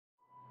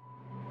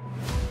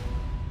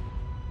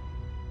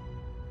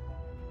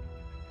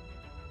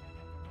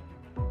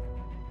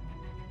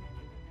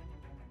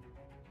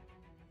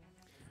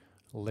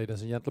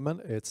Ladies and gentlemen,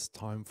 it's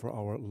time for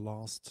our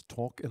last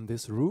talk in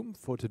this room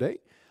for today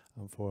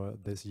and for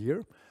this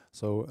year.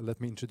 So let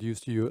me introduce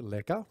to you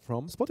Lekha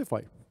from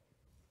Spotify.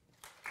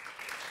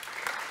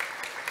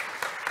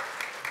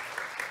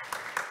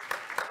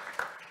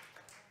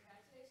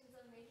 Congratulations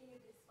on making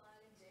it this far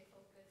in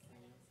J-Focus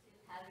and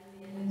still having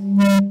the energy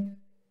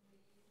to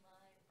please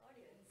my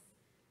audience.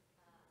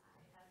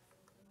 I have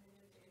some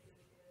familiar faces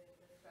here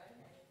in the front.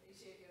 I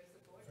appreciate your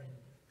support and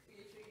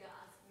feel free to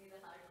ask me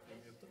the hard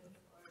questions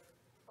or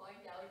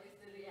point out if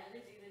the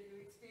reality that you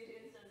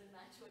experience doesn't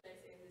match what I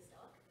say in this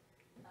talk.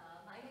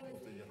 My name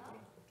is Lekha.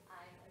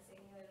 I'm a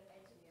senior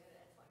engineer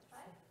at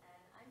Spotify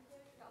and I'm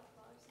here to talk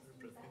about system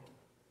design.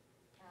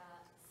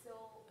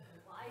 So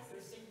why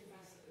system design?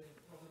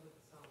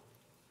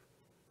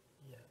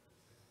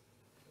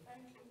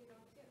 Apparently you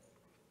don't hear.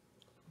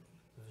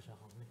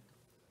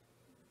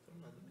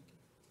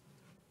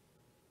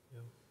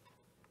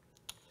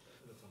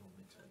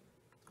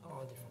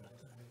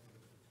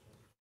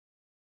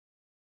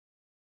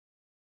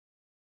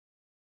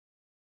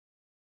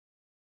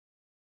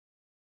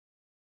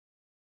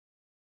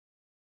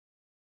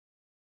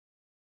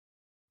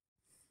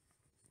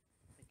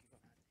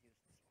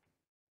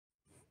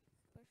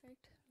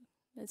 Perfect.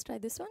 Let's try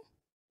this one.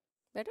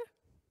 Better?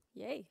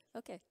 Yay.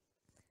 Okay.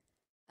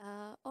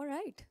 All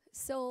right.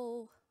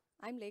 So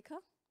I'm Lekha,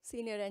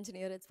 senior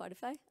engineer at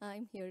Spotify.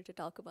 I'm here to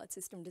talk about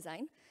system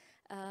design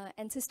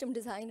and system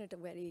design at a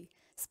very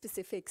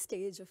specific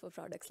stage of a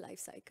product's life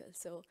cycle.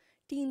 So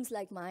teams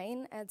like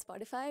mine at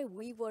Spotify,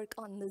 we work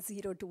on the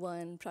 0 to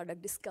 1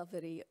 product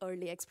discovery,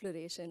 early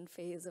exploration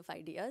phase of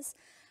ideas.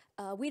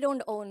 We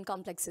don't own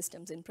complex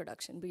systems in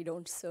production. We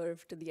don't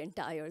serve to the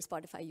entire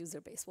Spotify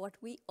user base. What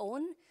we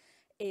own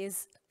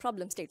is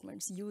problem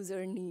statements,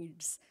 user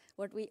needs.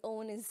 What we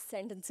own is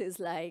sentences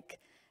like,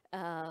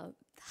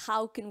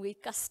 how can we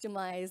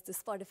customize the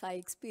Spotify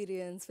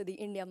experience for the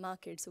India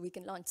market so we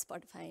can launch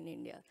Spotify in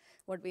India?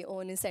 What we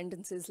own is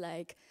sentences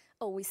like,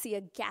 oh, we see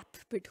a gap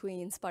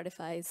between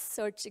Spotify's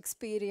search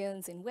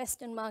experience in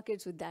Western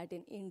markets with that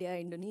in India,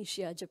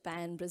 Indonesia,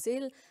 Japan,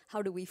 Brazil.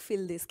 How do we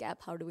fill this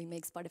gap? How do we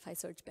make Spotify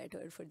search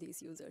better for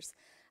these users?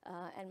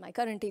 And my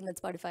current team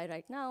at Spotify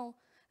right now,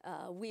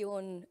 we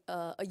own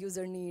a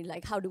user need,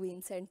 like how do we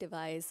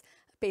incentivize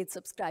paid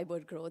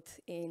subscriber growth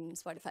in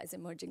Spotify's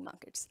emerging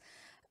markets?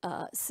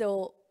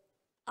 So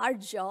our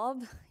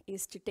job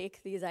is to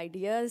take these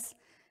ideas,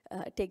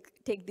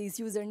 take these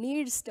user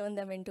needs, turn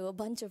them into a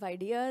bunch of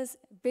ideas,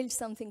 build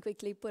something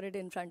quickly, put it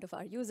in front of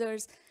our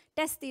users,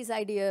 test these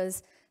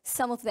ideas.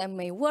 Some of them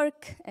may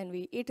work, and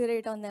we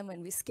iterate on them,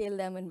 and we scale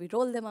them, and we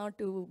roll them out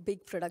to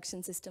big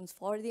production systems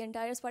for the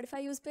entire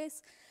Spotify use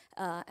base.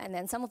 And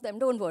then some of them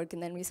don't work,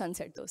 and then we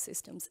sunset those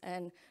systems.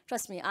 And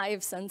trust me,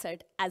 I've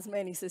sunset as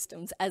many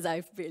systems as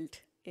I've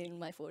built in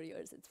my 4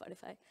 years at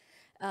Spotify.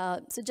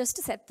 So just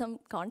to set some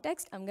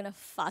context, I'm going to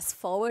fast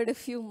forward a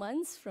few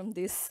months from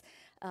this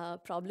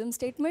problem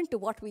statement to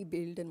what we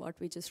built and what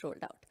we just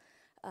rolled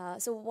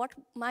out. So what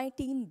my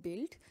team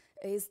built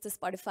is the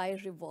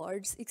Spotify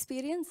rewards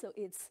experience. So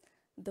it's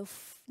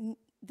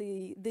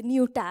the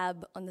new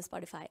tab on the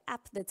Spotify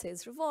app that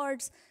says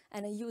rewards,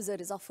 and a user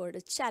is offered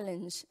a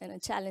challenge. And a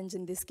challenge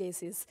in this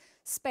case is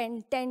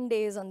spend 10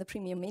 days on the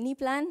premium mini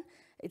plan.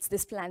 It's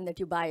this plan that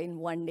you buy in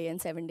 1 day and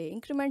 7-day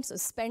increments. So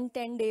spend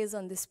 10 days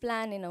on this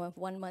plan in a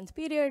 1-month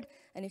period.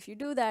 And if you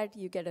do that,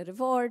 you get a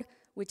reward,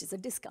 which is a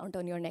discount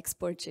on your next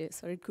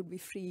purchase, or it could be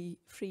free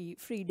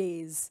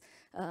days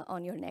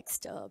on your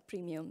next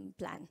premium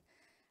plan.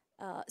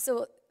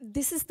 So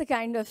this is the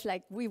kind of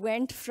like, we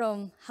went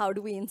from how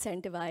do we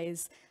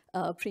incentivize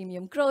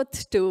premium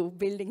growth to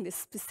building this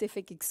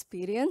specific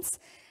experience.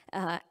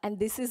 And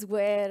this is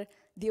where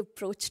the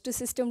approach to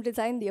system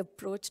design, the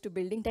approach to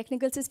building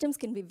technical systems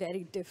can be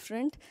very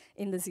different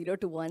in the 0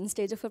 to 1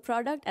 stage of a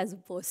product as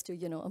opposed to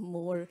a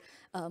more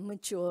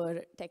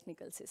mature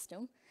technical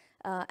system.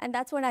 And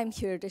that's what I'm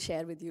here to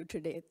share with you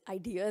today,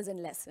 ideas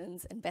and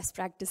lessons and best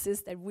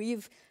practices that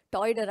we've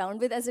toyed around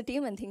with as a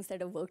team and things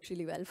that have worked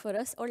really well for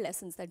us, or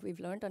lessons that we've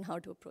learned on how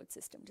to approach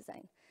system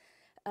design.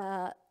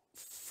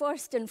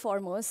 First and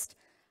foremost,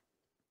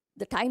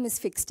 the time is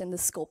fixed and the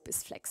scope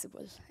is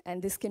flexible. And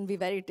this can be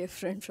very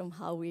different from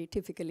how we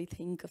typically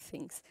think of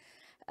things.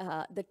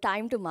 The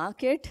time to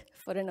market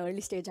for an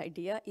early stage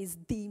idea is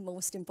the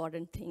most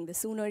important thing. The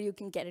sooner you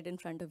can get it in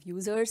front of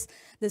users,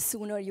 the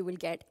sooner you will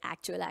get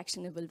actual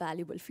actionable,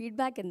 valuable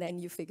feedback, and then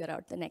you figure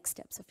out the next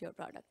steps of your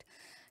product.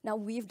 Now,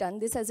 we've done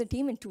this as a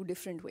team in 2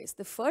 different ways.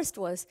 The first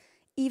was,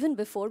 even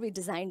before we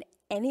designed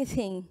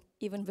anything,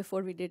 even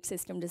before we did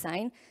system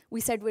design, we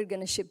said we're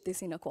going to ship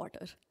this in a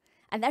quarter.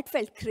 And that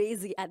felt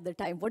crazy at the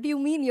time. What do you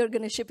mean you're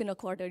going to ship in a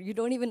quarter? You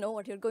don't even know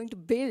what you're going to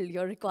build.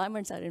 Your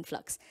requirements are in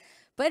flux.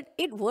 But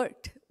it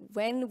worked.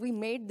 When we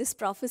made this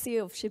prophecy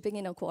of shipping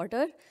in a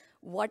quarter,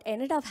 what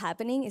ended up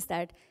happening is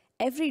that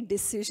every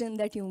decision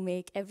that you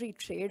make, every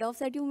trade-off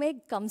that you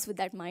make comes with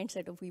that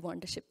mindset of we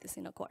want to ship this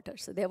in a quarter.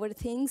 So there were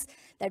things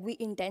that we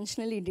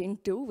intentionally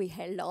didn't do. We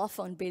held off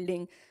on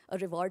building a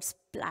rewards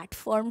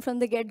platform from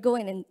the get-go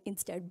and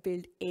instead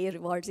build a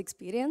rewards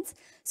experience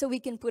so we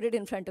can put it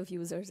in front of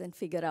users and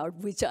figure out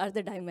which are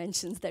the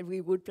dimensions that we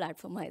would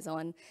platformize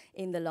on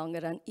in the longer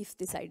run if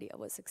this idea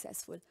was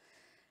successful.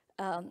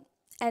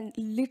 And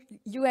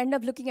you end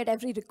up looking at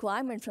every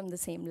requirement from the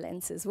same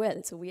lens as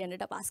well. So we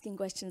ended up asking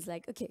questions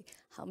like, okay,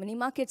 how many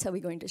markets are we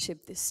going to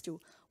ship this to?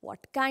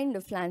 What kind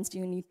of plans do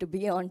you need to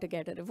be on to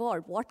get a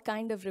reward? What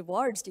kind of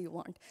rewards do you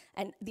want?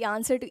 And the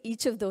answer to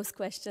each of those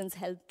questions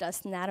helped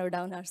us narrow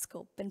down our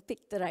scope and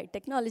pick the right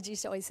technology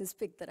choices,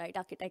 pick the right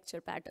architecture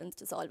patterns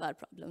to solve our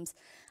problems.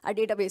 Our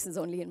database is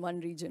only in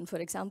one region, for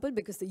example,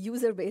 because the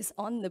user base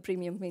on the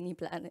premium mini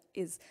plan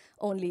is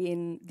only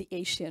in the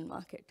Asian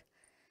market.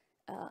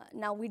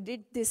 Now, we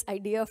did this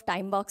idea of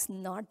time box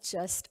not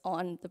just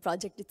on the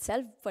project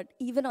itself, but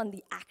even on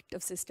the act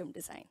of system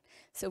design.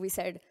 So we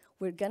said,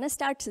 we're going to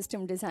start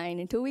system design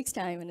in 2 weeks'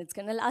 time, and it's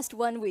going to last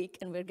 1 week,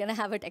 and we're going to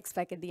have a tech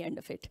spec at the end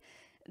of it.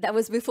 That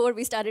was before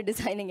we started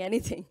designing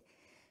anything.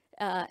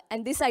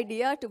 And this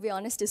idea, to be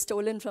honest, is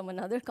stolen from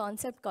another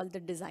concept called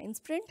the design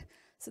sprint.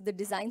 So the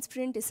design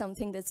sprint is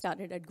something that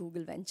started at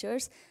Google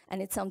Ventures,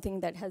 and it's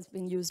something that has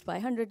been used by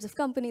hundreds of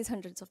companies,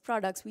 hundreds of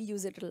products. We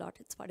use it a lot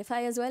at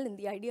Spotify as well, and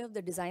the idea of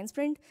the design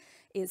sprint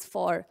is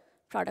for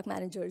product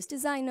managers,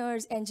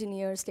 designers,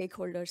 engineers,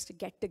 stakeholders to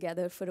get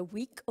together for a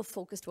week of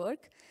focused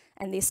work,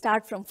 and they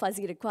start from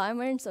fuzzy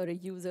requirements or a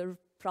user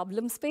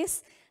problem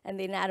space, and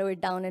they narrow it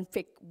down and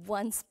pick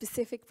one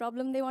specific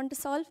problem they want to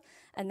solve,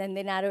 and then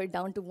they narrow it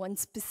down to one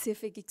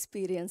specific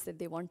experience that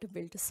they want to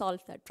build to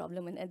solve that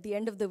problem. And at the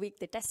end of the week,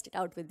 they test it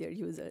out with their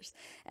users.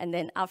 And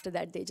then after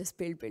that, they just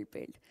build, build,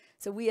 build.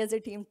 So we as a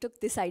team took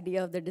this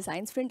idea of the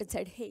design sprint and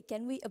said, hey,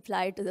 can we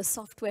apply it to the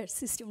software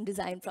system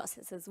design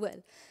process as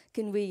well?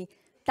 Can we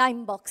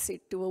time box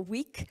it to a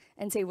week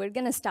and say, we're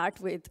going to start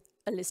with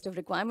a list of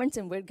requirements,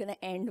 and we're going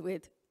to end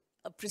with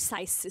a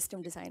precise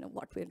system design of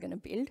what we're going to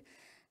build?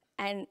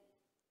 And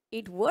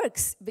it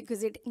works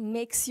because it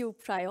makes you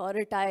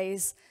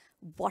prioritize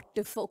what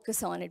to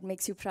focus on. It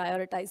makes you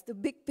prioritize the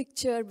big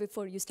picture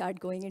before you start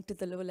going into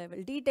the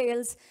low-level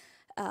details.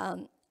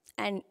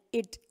 And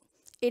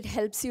it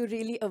helps you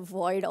really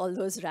avoid all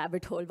those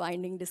rabbit hole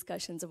binding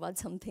discussions about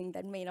something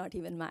that may not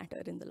even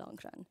matter in the long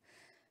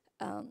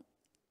run.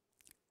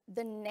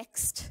 The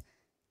next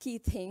key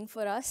thing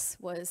for us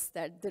was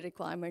that the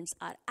requirements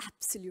are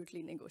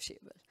absolutely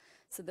negotiable.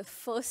 So the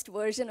first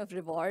version of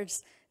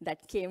rewards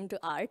that came to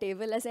our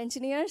table as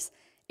engineers,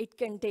 it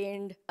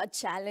contained a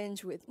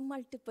challenge with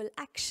multiple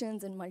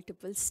actions and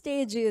multiple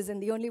stages,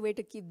 and the only way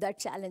to keep that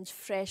challenge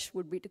fresh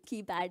would be to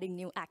keep adding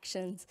new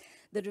actions.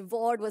 The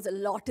reward was a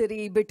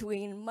lottery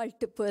between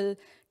multiple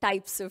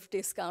types of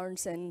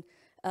discounts and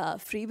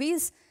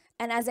freebies.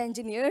 And as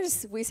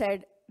engineers, we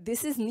said,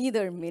 this is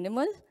neither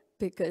minimal,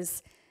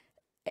 because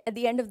at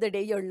the end of the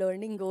day, your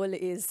learning goal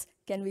is,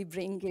 can we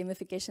bring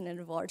gamification and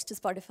rewards to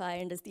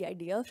Spotify, and does the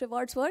idea of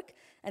rewards work?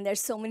 And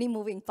there's so many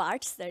moving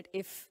parts that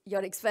if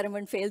your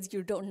experiment fails,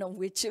 you don't know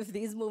which of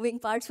these moving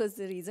parts was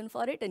the reason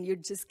for it, and you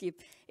just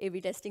keep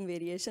A/B testing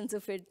variations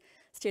of it,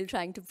 still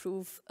trying to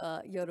prove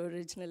your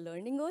original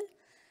learning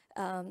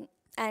goal.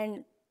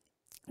 And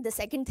the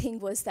second thing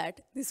was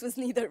that this was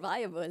neither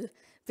viable,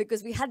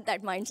 because we had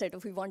that mindset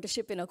of we want to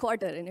ship in a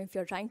quarter, and if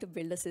you're trying to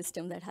build a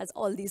system that has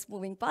all these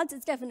moving parts,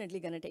 it's definitely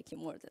going to take you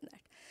more than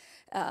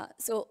that.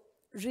 So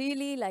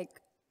really, like,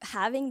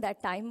 having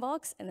that time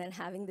box and then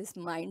having this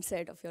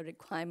mindset of your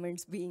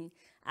requirements being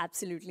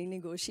absolutely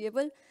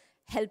negotiable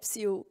helps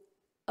you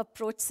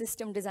approach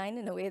system design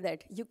in a way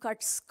that you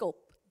cut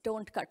scope,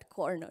 don't cut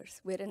corners.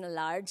 We're in a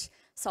large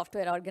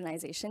software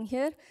organization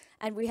here,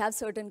 and we have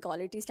certain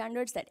quality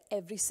standards that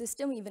every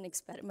system, even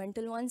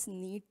experimental ones,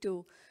 need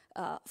to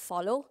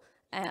follow.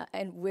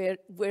 And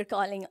we're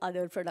calling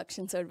other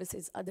production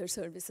services, other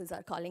services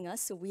are calling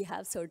us, so we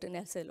have certain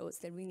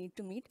SLOs that we need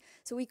to meet.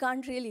 So we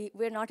can't really,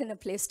 we're not in a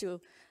place to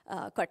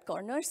cut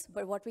corners,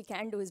 but what we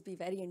can do is be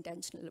very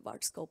intentional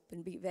about scope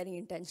and be very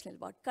intentional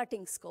about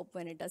cutting scope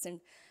when it doesn't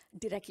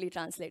directly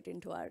translate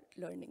into our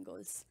learning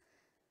goals.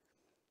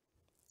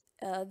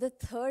 The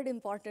third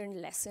important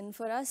lesson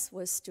for us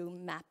was to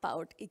map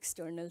out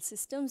external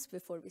systems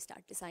before we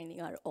start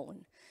designing our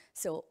own.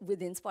 So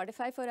within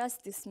Spotify for us,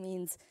 this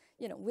means,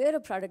 we're a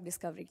product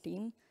discovery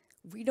team.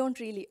 We don't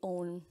really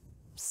own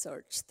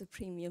search, the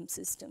premium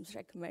systems,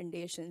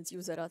 recommendations,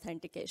 user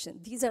authentication.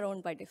 These are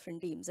owned by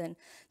different teams. And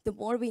the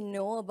more we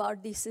know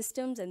about these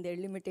systems and their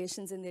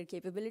limitations and their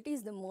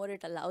capabilities, the more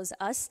it allows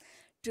us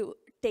to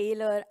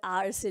tailor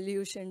our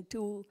solution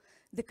to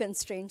the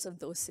constraints of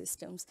those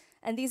systems.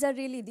 And these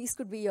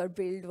could be your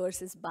build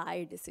versus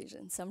buy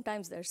decisions.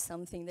 Sometimes there's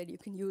something that you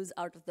can use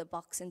out of the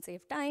box and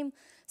save time.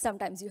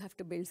 Sometimes you have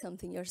to build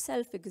something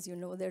yourself because you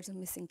know there's a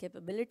missing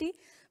capability.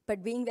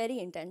 But being very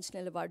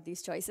intentional about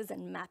these choices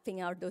and mapping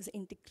out those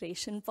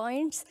integration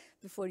points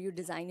before you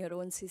design your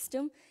own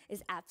system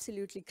is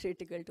absolutely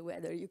critical to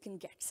whether you can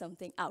get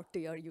something out to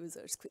your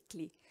users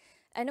quickly.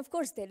 And of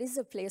course, there is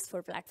a place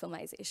for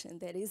platformization.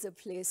 There is a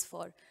place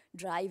for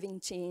driving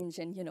change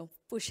and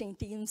pushing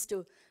teams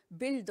to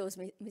build those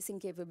missing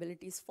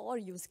capabilities for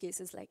use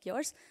cases like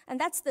yours. And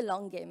that's the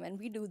long game, and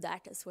we do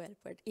that as well.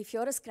 But if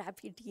you're a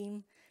scrappy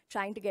team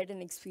trying to get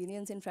an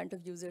experience in front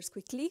of users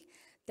quickly,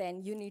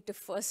 then you need to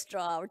first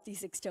draw out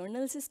these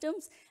external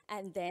systems,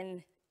 and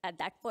then at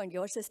that point,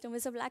 your system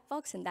is a black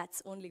box, and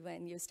that's only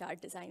when you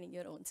start designing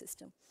your own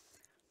system.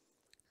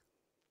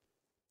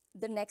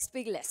 The next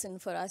big lesson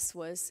for us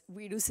was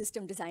we do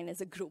system design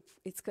as a group.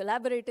 It's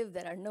collaborative,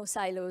 there are no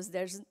silos.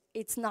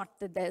 It's not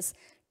that there's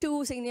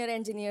 2 senior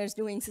engineers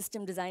doing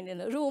system design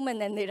in a room and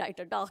then they write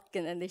a doc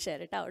and then they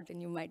share it out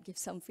and you might give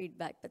some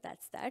feedback, but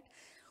that's that.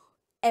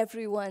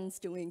 Everyone's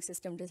doing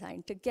system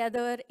design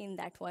together in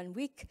that 1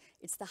 week.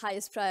 It's the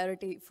highest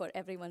priority for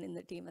everyone in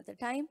the team at the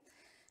time.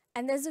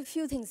 And there's a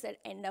few things that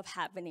end up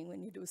happening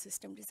when you do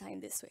system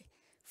design this way.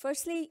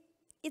 Firstly,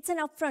 it's an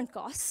upfront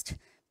cost,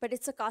 but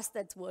it's a cost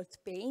that's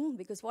worth paying,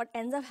 because what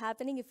ends up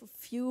happening if a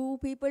few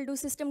people do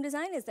system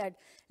design is that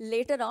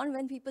later on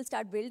when people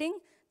start building,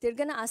 they're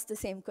gonna ask the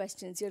same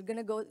questions. You're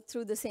gonna go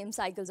through the same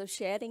cycles of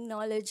sharing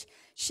knowledge,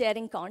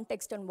 sharing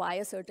context on why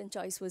a certain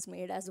choice was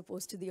made as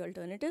opposed to the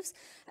alternatives.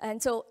 And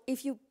so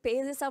if you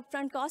pay this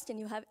upfront cost and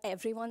you have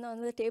everyone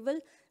on the table,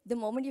 the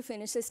moment you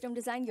finish system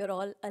design, you're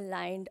all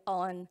aligned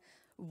on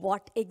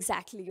what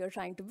exactly you're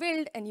trying to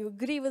build, and you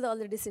agree with all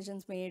the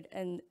decisions made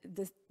and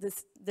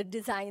the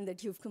design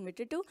that you've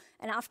committed to,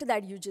 and after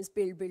that, you just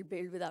build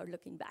without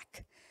looking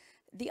back.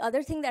 The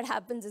other thing that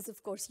happens is,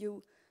 of course,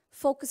 you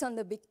focus on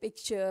the big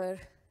picture,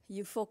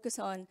 you focus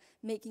on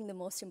making the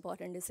most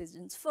important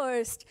decisions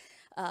first,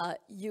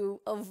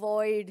 you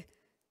avoid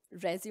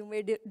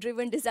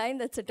resume-driven design.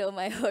 That's a term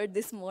I heard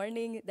this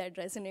morning that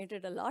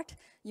resonated a lot.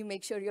 You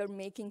make sure you're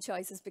making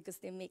choices because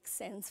they make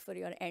sense for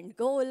your end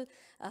goal,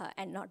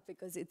 and not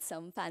because it's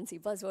some fancy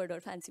buzzword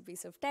or fancy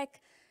piece of tech.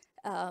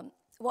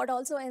 What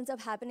also ends up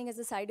happening as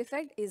a side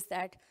effect is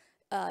that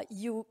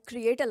you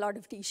create a lot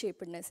of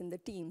T-shapedness in the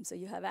team. So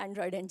you have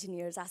Android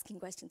engineers asking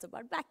questions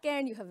about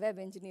backend, you have web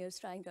engineers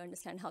trying to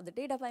understand how the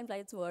data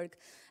pipelines work,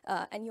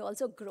 and you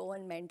also grow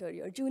and mentor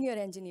your junior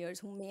engineers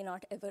who may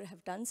not ever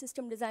have done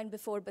system design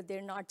before, but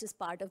they're not just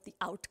part of the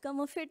outcome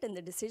of it and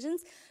the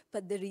decisions,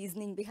 but the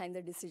reasoning behind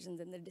the decisions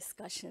and the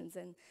discussions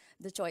and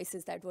the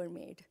choices that were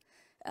made.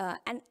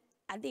 And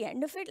at the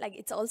end of it,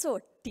 it's also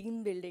a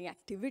team building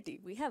activity.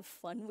 We have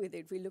fun with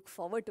it. We look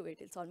forward to it.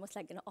 It's almost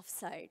like an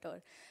offsite,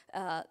 or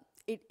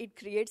it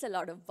creates a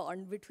lot of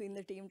bond between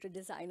the team to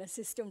design a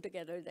system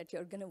together that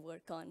you're gonna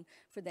work on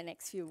for the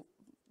next few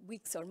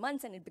weeks or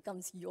months, and it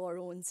becomes your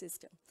own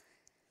system.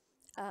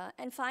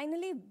 And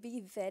finally,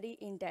 be very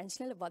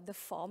intentional about the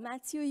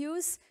formats you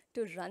use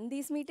to run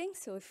these meetings.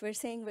 So if we're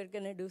saying we're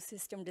gonna do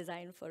system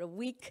design for a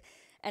week,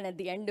 and at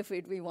the end of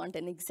it, we want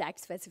an exact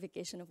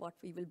specification of what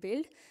we will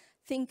build,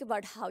 think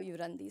about how you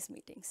run these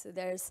meetings. So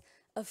there's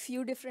a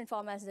few different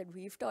formats that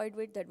we've toyed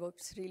with that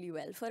works really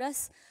well for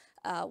us.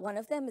 One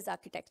of them is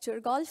architecture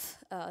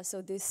golf.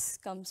 So this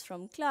comes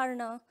from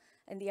Klarna,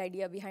 and the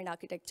idea behind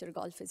architecture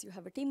golf is you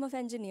have a team of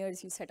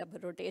engineers, you set up a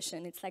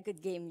rotation. It's like a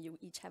game, you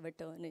each have a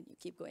turn and you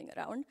keep going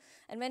around.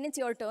 And when it's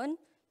your turn,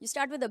 you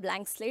start with a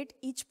blank slate.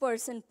 Each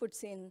person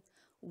puts in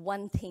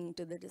one thing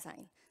to the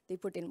design. They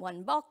put in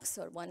one box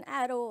or one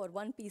arrow or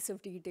one piece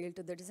of detail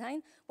to the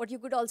design. What you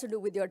could also do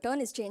with your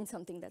turn is change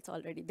something that's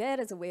already there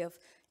as a way of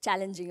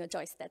challenging a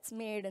choice that's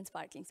made and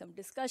sparking some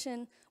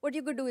discussion. What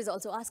you could do is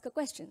also ask a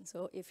question.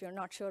 So if you're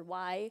not sure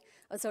why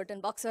a certain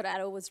box or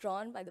arrow was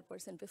drawn by the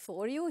person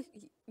before you,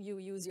 you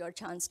use your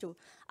chance to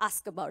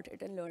ask about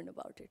it and learn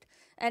about it.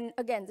 And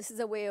again, this is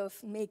a way of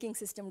making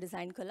system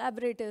design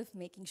collaborative,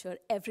 making sure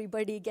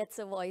everybody gets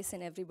a voice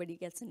and everybody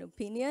gets an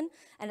opinion.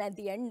 And at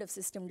the end of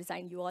system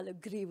design, you all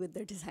agree with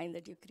the design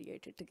that you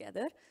created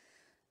together.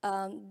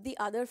 The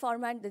other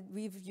format that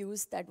we've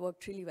used that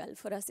worked really well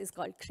for us is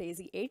called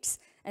Crazy Eights,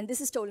 and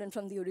this is stolen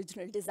from the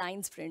original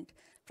design sprint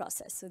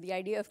process. So the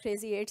idea of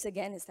Crazy Eights,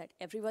 again, is that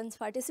everyone's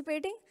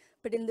participating,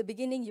 but in the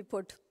beginning you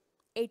put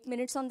 8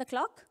 minutes on the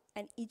clock,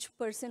 and each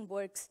person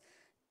works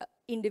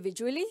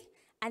individually,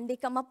 and they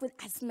come up with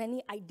as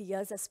many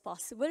ideas as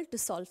possible to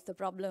solve the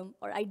problem,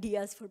 or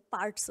ideas for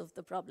parts of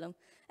the problem.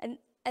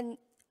 And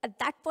at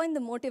that point,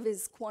 the motive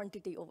is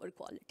quantity over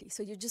quality.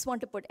 So you just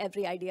want to put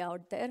every idea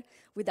out there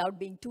without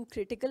being too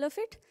critical of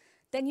it.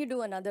 Then you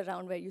do another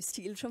round where you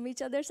steal from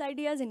each other's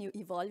ideas and you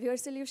evolve your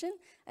solution.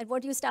 And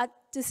what you start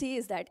to see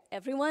is that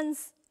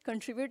everyone's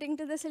contributing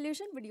to the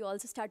solution, but you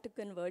also start to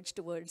converge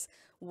towards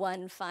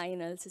one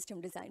final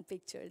system design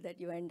picture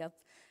that you end up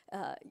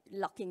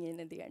locking in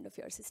at the end of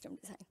your system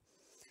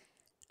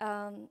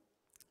design.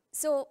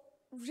 So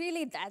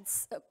really,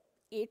 that's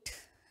it.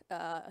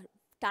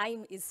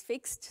 Time is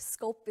fixed,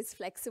 scope is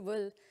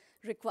flexible,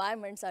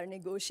 requirements are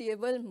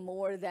negotiable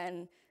more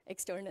than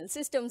external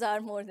systems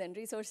are, more than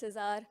resources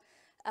are.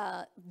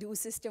 do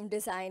system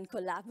design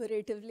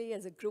collaboratively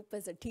as a group,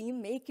 as a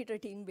team, make it a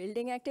team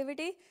building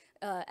activity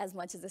as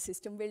much as a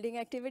system building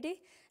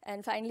activity.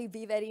 And finally,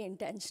 be very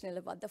intentional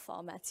about the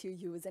formats you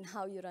use and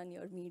how you run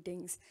your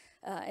meetings,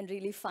 and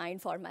really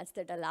find formats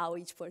that allow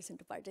each person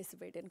to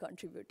participate and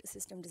contribute to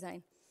system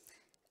design.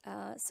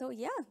 So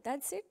yeah,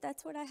 that's it.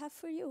 That's what I have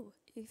for you.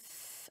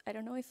 I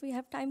don't know if we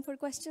have time for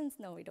questions.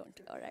 No, we don't.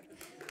 All right.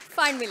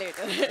 Find me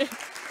later.